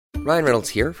Ryan Reynolds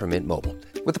here from Mint Mobile.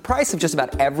 With the price of just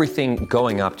about everything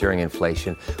going up during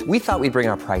inflation, we thought we'd bring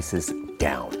our prices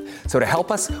down. So to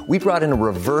help us, we brought in a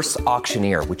reverse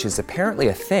auctioneer, which is apparently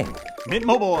a thing. Mint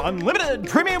Mobile Unlimited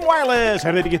Premium Wireless.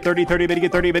 How to get 30, 30, bit to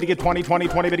get 30, bit to get 20, 20,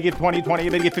 20, bit to get 20, 20,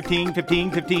 bit to get 15,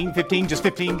 15, 15, 15, just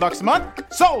 $15 a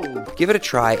month? Sold! Give it a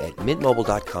try at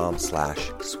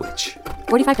mintmobile.com/switch.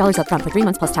 $45 up front for 3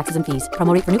 months plus taxes and fees.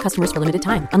 Promo rate for new customers for limited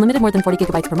time. Unlimited more than 40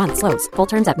 gigabytes per month. Slows full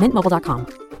terms at mintmobile.com.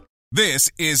 This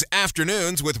is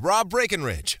Afternoons with Rob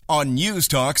Breckenridge on News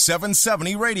Talk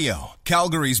 770 Radio,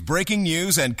 Calgary's breaking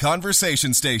news and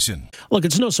conversation station. Look,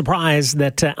 it's no surprise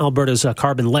that Alberta's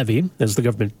carbon levy, as the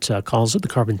government calls it, the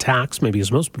carbon tax, maybe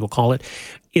as most people call it,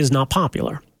 is not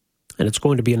popular. And it's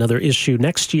going to be another issue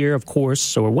next year, of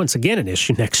course, or once again an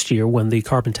issue next year when the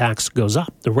carbon tax goes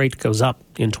up. The rate goes up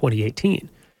in 2018.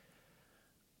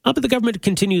 But the government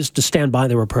continues to stand by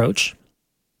their approach,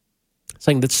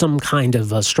 saying that some kind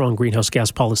of strong greenhouse gas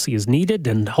policy is needed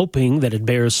and hoping that it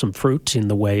bears some fruit in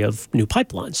the way of new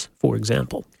pipelines, for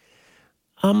example.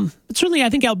 But certainly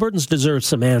I think Albertans deserve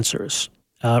some answers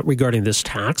regarding this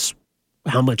tax,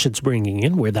 how much it's bringing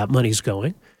in, where that money's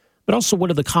going, but also what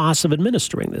are the costs of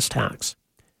administering this tax.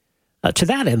 To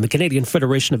that end, the Canadian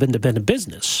Federation of Independent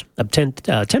Business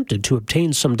attempted to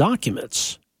obtain some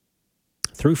documents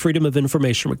through Freedom of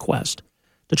Information request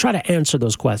to try to answer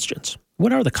those questions.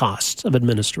 What are the costs of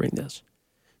administering this?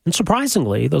 And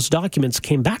surprisingly, those documents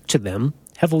came back to them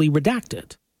heavily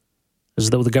redacted,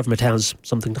 as though the government has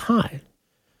something to hide.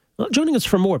 Well, joining us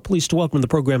for more, pleased to welcome to the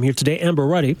program here today, Amber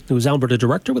Ruddy, who is Alberta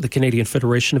Director with the Canadian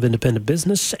Federation of Independent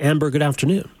Business. Amber, good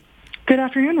afternoon. Good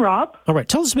afternoon, Rob. All right,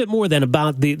 tell us a bit more then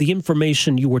about the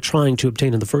information you were trying to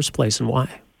obtain in the first place and why.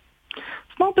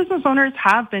 Small business owners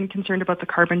have been concerned about the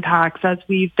carbon tax. As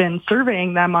we've been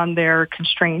surveying them on their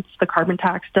constraints, the carbon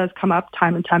tax does come up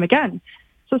time and time again.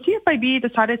 So CFIB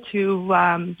decided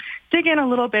to dig in a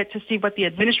little bit to see what the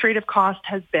administrative cost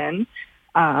has been.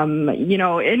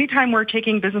 Anytime we're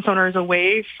taking business owners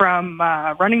away from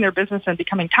running their business and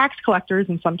becoming tax collectors,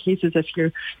 in some cases, if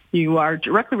you are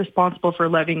directly responsible for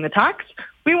levying the tax,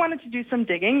 we wanted to do some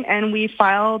digging, and we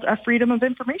filed a Freedom of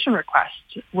Information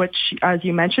request, which, as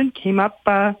you mentioned, came up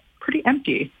pretty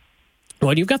empty.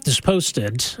 Well, you've got this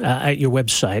posted at your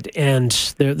website, and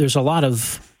there's a lot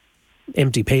of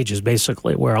empty pages,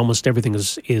 basically, where almost everything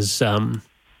is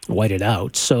whited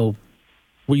out. So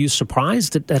were you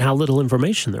surprised at how little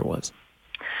information there was?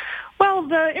 Well,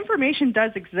 the information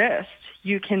does exist.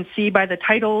 You can see by the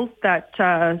title that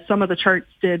some of the charts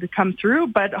did come through,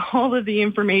 but all of the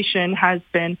information has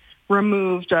been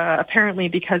removed, apparently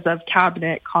because of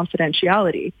cabinet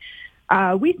confidentiality.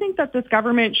 We think that this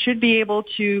government should be able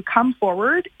to come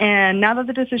forward, and now that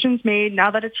the decision's made, now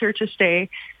that it's here to stay,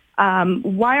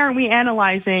 why aren't we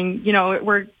analyzing,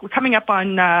 we're coming up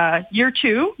on year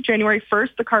 2, January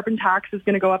 1st, the carbon tax is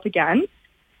going to go up again.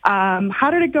 How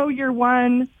did it go year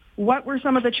 1? What were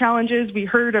some of the challenges? We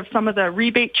heard of some of the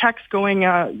rebate checks going,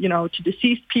 to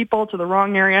deceased people, to the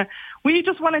wrong area. We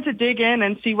just wanted to dig in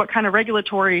and see what kind of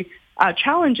regulatory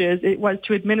challenges it was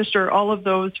to administer all of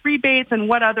those rebates and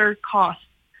what other costs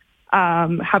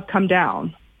have come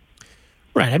down.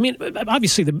 Right. I mean,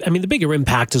 obviously, the bigger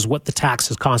impact is what the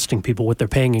tax is costing people, what they're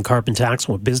paying in carbon tax,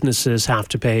 what businesses have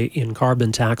to pay in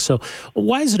carbon tax. So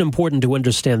why is it important to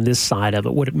understand this side of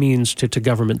it, what it means to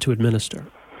government to administer?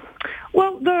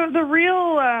 Well, the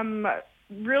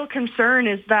real concern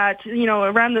is that,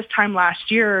 around this time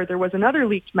last year, there was another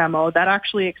leaked memo that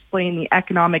actually explained the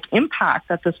economic impact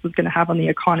that this was going to have on the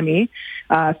economy.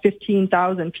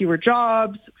 15,000 fewer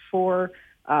jobs, $4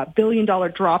 billion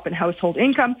drop in household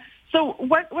income. So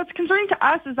what's concerning to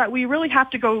us is that we really have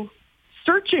to go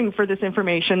searching for this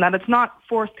information, that it's not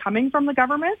forthcoming from the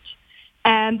government.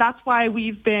 And that's why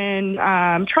we've been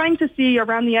trying to see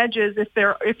around the edges if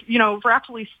we're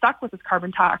absolutely stuck with this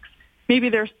carbon tax, maybe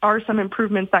there are some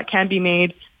improvements that can be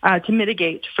made to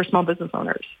mitigate for small business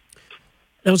owners.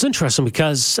 It was interesting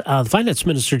because the Finance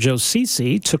Minister, Joe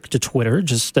Ceci, took to Twitter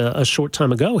just a short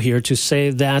time ago here to say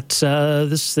that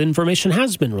this information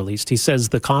has been released. He says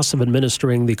the cost of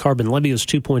administering the carbon levy is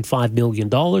 $2.5 million,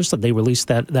 that they released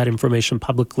that information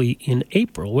publicly in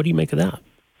April. What do you make of that?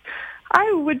 I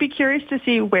would be curious to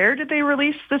see where did they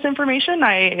release this information.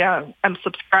 I am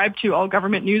subscribed to all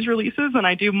government news releases, and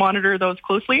I do monitor those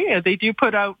closely. They do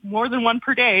put out more than one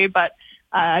per day, but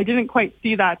I didn't quite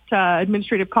see that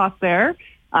administrative cost there.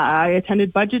 I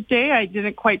attended budget day. I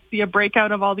didn't quite see a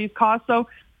breakout of all these costs. So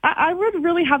I would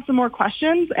really have some more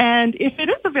questions. And if it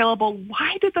is available,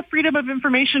 why did the Freedom of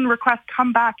Information request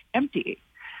come back empty?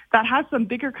 that has some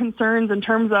bigger concerns in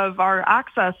terms of our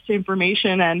access to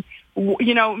information. And,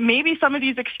 maybe some of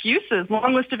these excuses,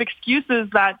 long list of excuses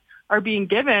that are being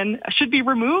given, should be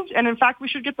removed. And in fact, we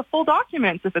should get the full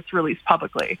documents if it's released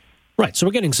publicly. Right. So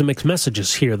we're getting some mixed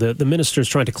messages here. The minister's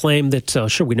trying to claim that,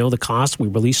 sure, we know the cost. We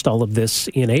released all of this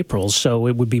in April. So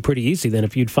it would be pretty easy then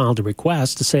if you'd filed a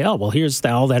request to say, oh, well, here's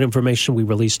all that information we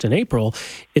released in April.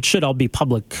 It should all be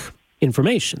public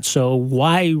information. So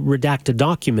why redacted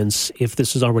documents if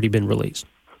this has already been released?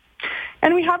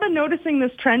 And we have been noticing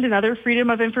this trend in other freedom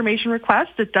of information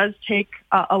requests. It does take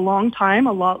a long time,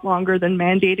 a lot longer than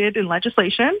mandated in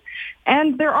legislation.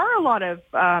 And there are a lot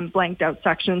of blanked out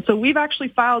sections. So we've actually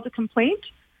filed a complaint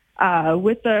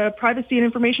with the Privacy and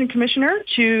Information Commissioner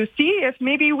to see if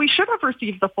maybe we should have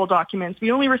received the full documents.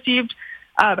 We only received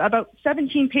about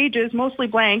 17 pages, mostly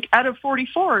blank, out of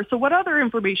 44. So what other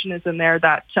information is in there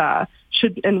that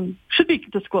should be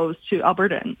disclosed to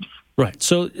Albertans? Right.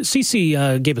 So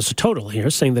CC gave us a total here,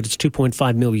 saying that it's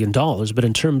 $2.5 million. But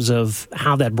in terms of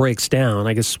how that breaks down,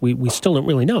 I guess we still don't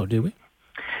really know, do we?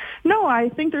 No, I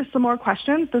think there's some more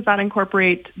questions. Does that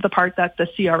incorporate the part that the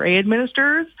CRA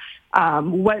administers?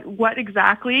 What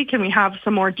exactly? Can we have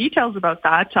some more details about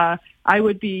that? I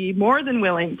would be more than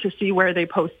willing to see where they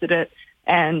posted it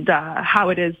and how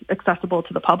it is accessible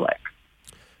to the public.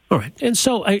 All right. And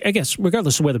so I guess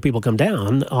regardless of whether people come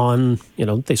down on,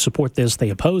 they support this, they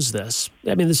oppose this,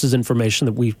 I mean, this is information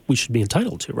that we should be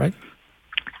entitled to, right?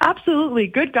 Absolutely.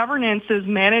 Good governance is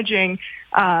managing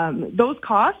those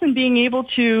costs and being able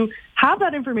to have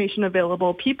that information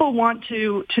available. People want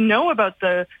to know about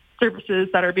the services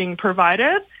that are being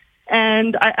provided.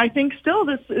 And I think still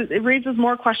it raises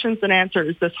more questions than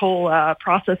answers, this whole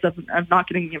process of not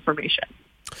getting the information.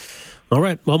 All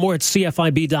right. Well, more at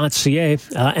cfib.ca.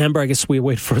 Amber, I guess we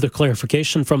await further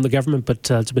clarification from the government,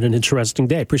 but it's been an interesting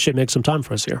day. Appreciate making some time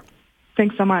for us here.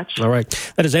 Thanks so much. All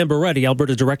right. That is Amber Reddy,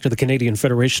 Alberta Director of the Canadian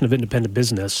Federation of Independent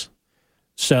Business.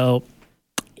 So,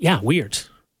 yeah, weird.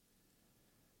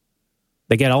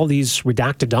 They get all these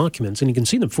redacted documents, and you can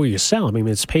see them for yourself. I mean,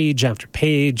 it's page after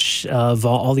page of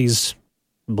all these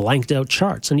blanked out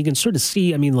charts. And you can sort of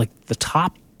see, like the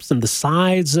tops and the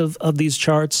sides of these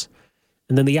charts.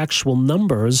 And then the actual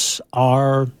numbers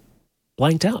are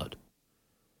blanked out.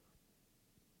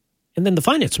 And then the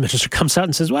finance minister comes out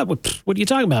and says, what are you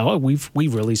talking about? Oh, we've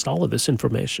released all of this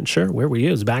information. Sure, where were you?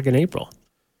 It was back in April.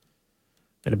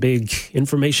 At a big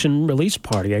information release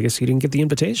party. I guess he didn't get the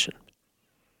invitation.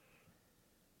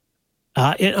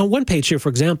 And on one page here, for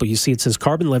example, you see it says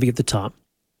carbon levy at the top,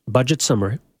 budget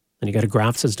summary. Then you got a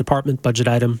graph that says department budget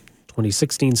item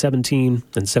 2016-17,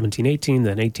 then 17-18,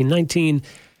 then 18-19.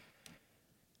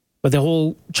 But the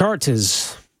whole chart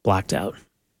is blacked out.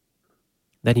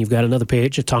 Then you've got another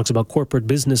page that talks about corporate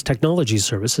business technology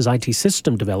services, IT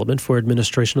system development for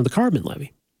administration of the carbon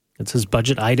levy. It says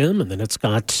budget item, and then it's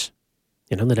got,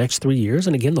 the next 3 years.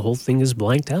 And again, the whole thing is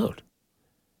blanked out.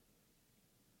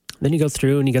 Then you go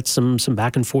through and you get some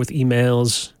back and forth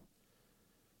emails.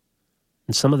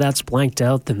 And some of that's blanked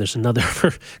out. Then there's another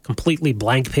completely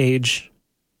blank page.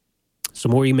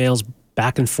 Some more emails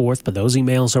back and forth, but those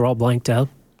emails are all blanked out.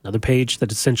 Another page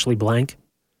that's essentially blank.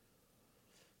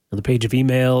 Another page of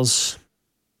emails.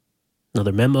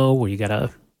 Another memo where you got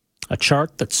a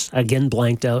chart that's, again,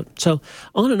 blanked out. So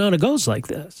on and on it goes like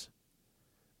this.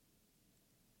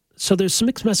 So there's some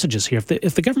mixed messages here.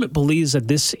 If the government believes that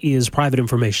this is private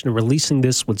information and releasing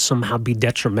this would somehow be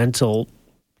detrimental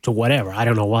to whatever, I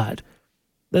don't know what,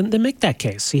 then make that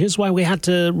case. See, here's why we had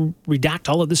to redact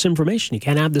all of this information. You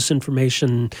can't have this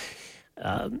information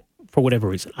for whatever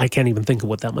reason. I can't even think of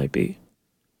what that might be.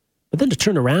 But then to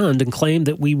turn around and claim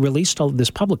that we released all of this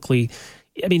publicly,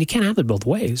 you can't have it both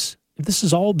ways. If this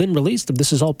has all been released, if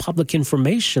this is all public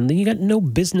information, then you got no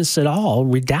business at all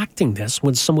redacting this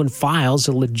when someone files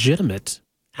a legitimate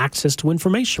access to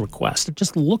information request. It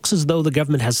just looks as though the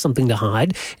government has something to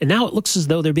hide, and now it looks as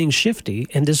though they're being shifty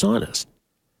and dishonest.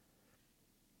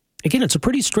 Again, it's a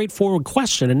pretty straightforward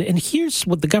question, and here's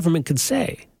what the government could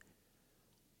say.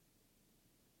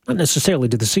 Not necessarily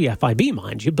to the CFIB,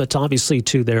 mind you, but obviously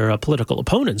to their political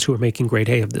opponents who are making great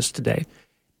hay of this today.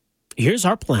 Here's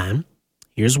our plan.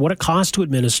 Here's what it costs to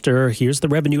administer. Here's the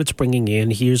revenue it's bringing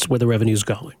in. Here's where the revenue's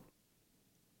going.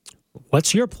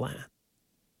 What's your plan?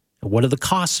 And what are the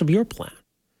costs of your plan?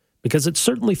 Because it's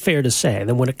certainly fair to say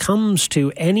that when it comes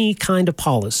to any kind of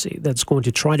policy that's going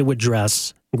to try to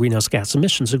address greenhouse gas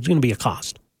emissions, there's going to be a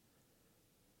cost.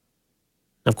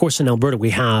 Of course, in Alberta, we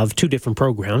have two different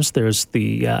programs. There's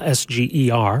the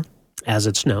SGER, as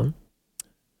it's known,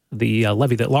 the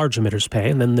levy that large emitters pay,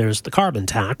 and then there's the carbon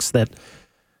tax that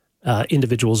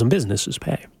individuals and businesses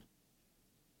pay.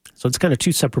 So it's kind of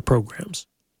two separate programs.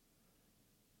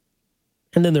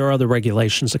 And then there are other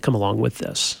regulations that come along with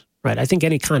this, right? I think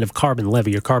any kind of carbon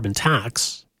levy or carbon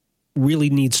tax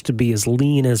really needs to be as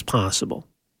lean as possible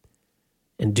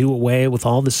and do away with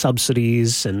all the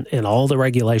subsidies and all the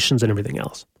regulations and everything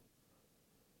else.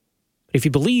 If you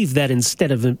believe that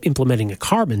instead of implementing a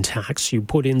carbon tax, you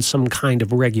put in some kind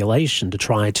of regulation to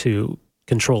try to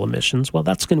control emissions, well,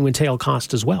 that's going to entail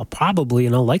cost as well, probably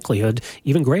in all likelihood,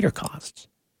 even greater costs.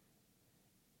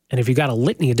 And if you've got a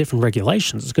litany of different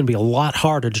regulations, it's going to be a lot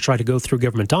harder to try to go through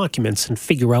government documents and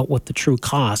figure out what the true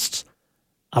costs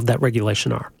of that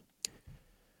regulation are.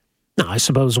 Now, I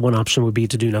suppose one option would be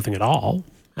to do nothing at all.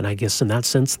 And I guess in that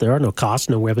sense, there are no costs,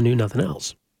 no revenue, nothing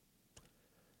else.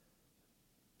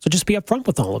 So just be upfront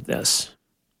with all of this.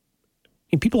 I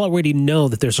mean, people already know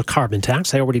that there's a carbon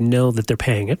tax. They already know that they're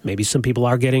paying it. Maybe some people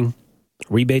are getting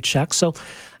rebate checks. So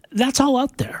that's all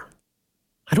out there.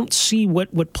 I don't see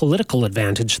what political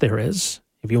advantage there is,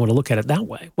 if you want to look at it that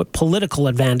way, what political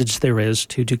advantage there is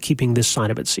to keeping this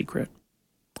side of it secret.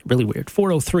 Really weird.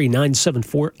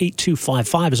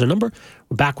 403-974-8255 is our number.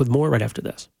 We're back with more right after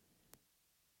this.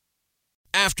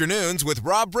 Afternoons with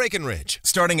Rob Breckenridge,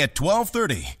 starting at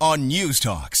 12:30 on News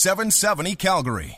Talk 770 Calgary.